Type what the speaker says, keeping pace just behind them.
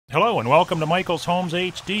Hello and welcome to Michael's Homes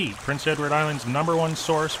HD, Prince Edward Island's #1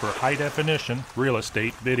 source for high-definition real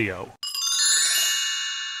estate video.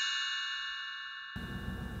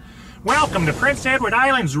 Welcome to Prince Edward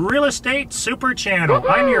Island's Real Estate Super Channel.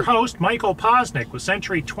 I'm your host, Michael Poczynek, with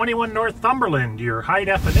Century 21 Northumberland, your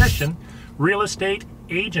high-definition real estate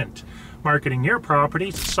agent, marketing your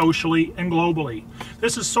properties socially and globally.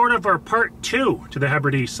 This is sort of our part 2 to the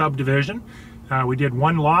Hebrides subdivision. We did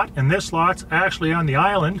one lot, and this lot's actually on the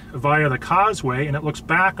island via the causeway, and it looks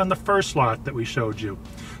back on the first lot that we showed you.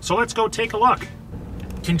 So let's go take a look.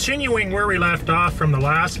 Continuing where we left off from the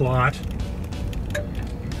last lot,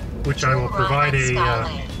 which I will provide a...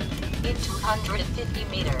 in 250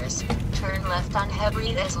 meters, turn left on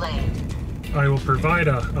Hebrides Lane. I will provide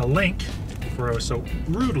a link, for I was so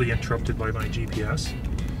rudely interrupted by my GPS.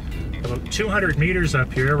 About 200 meters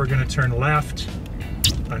up here, we're going to turn left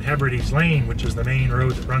on Hebrides Lane, which is the main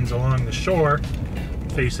road that runs along the shore,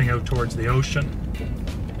 facing out towards the ocean.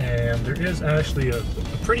 And there is actually a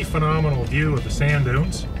pretty phenomenal view of the sand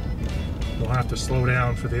dunes. We'll have to slow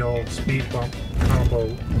down for the old speed bump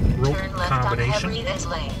combo rope combination.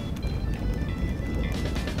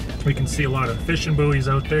 We can see a lot of fishing buoys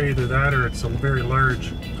out there, either that or it's a very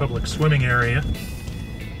large public swimming area.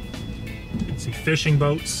 You can see fishing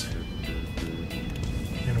boats,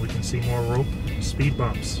 and we can see more rope speed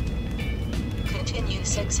bumps. Continue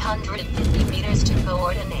 650 meters to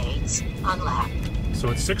coordinates on left. So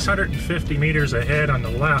it's 650 meters ahead on the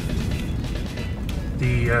left.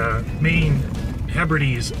 The main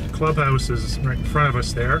Hebrides clubhouse is right in front of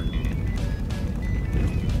us there.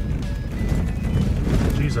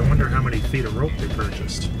 Geez, I wonder how many feet of rope they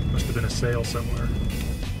purchased. Must have been a sale somewhere.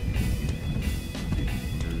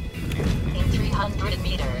 In 300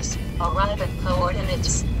 meters, arrive at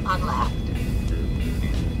coordinates on left.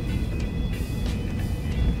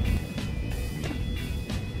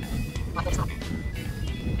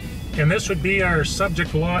 And this would be our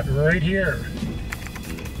subject lot right here.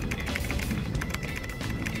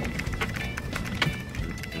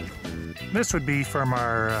 This would be from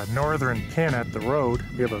our northern pin at the road.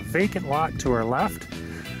 We have a vacant lot to our left,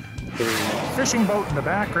 a fishing boat in the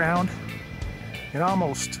background, and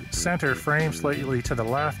almost center frame slightly to the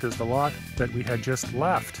left is the lot that we had just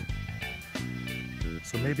left.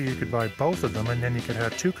 So maybe you could buy both of them, and then you could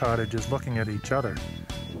have two cottages looking at each other.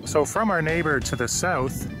 So from our neighbor to the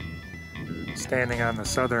south, standing on the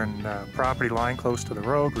southern property line close to the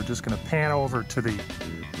road, we're just going to pan over to the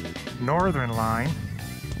northern line.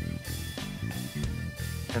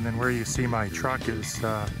 And then where you see my truck is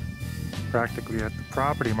practically at the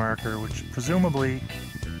property marker, which presumably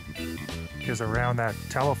is around that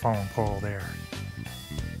telephone pole there.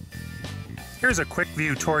 Here's a quick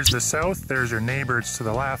view towards the south. There's your neighbors to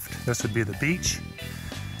the left. This would be the beach,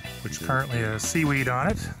 which currently has seaweed on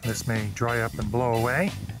it. This may dry up and blow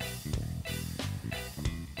away.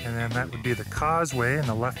 And then that would be the causeway in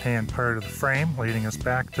the left-hand part of the frame, leading us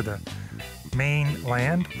back to the main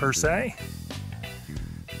land, per se.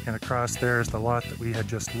 And across there is the lot that we had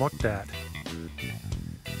just looked at.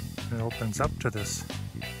 It opens up to this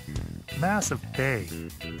massive bay.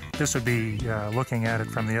 This would be looking at it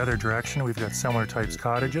from the other direction. We've got similar types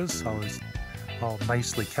cottages, always all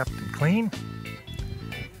nicely kept and clean.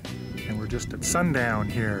 And we're just at sundown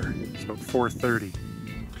here. It's about 4:30.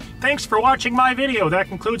 Thanks for watching my video. That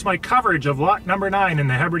concludes my coverage of lot number 9 in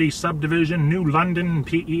the Hebrides subdivision, New London,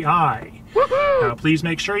 p.e.i. Please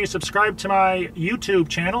make sure you subscribe to my YouTube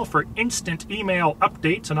channel for instant email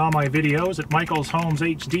updates on all my videos at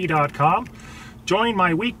michaelshomeshd.com. Join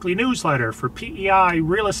my weekly newsletter for p.e.i.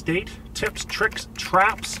 real estate tips, tricks,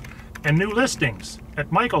 traps, and new listings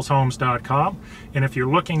at michaelshomes.com. And if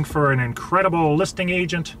you're looking for an incredible listing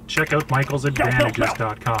agent, check out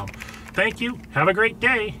michaelsadvantages.com. Thank you, have a great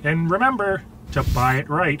day, and remember to buy it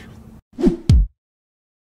right.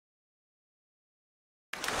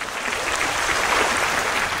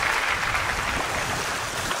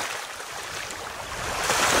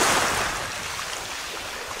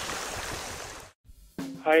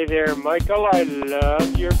 Hi there, Michael. I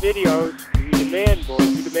love your videos. You the man, boy.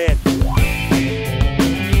 You the man.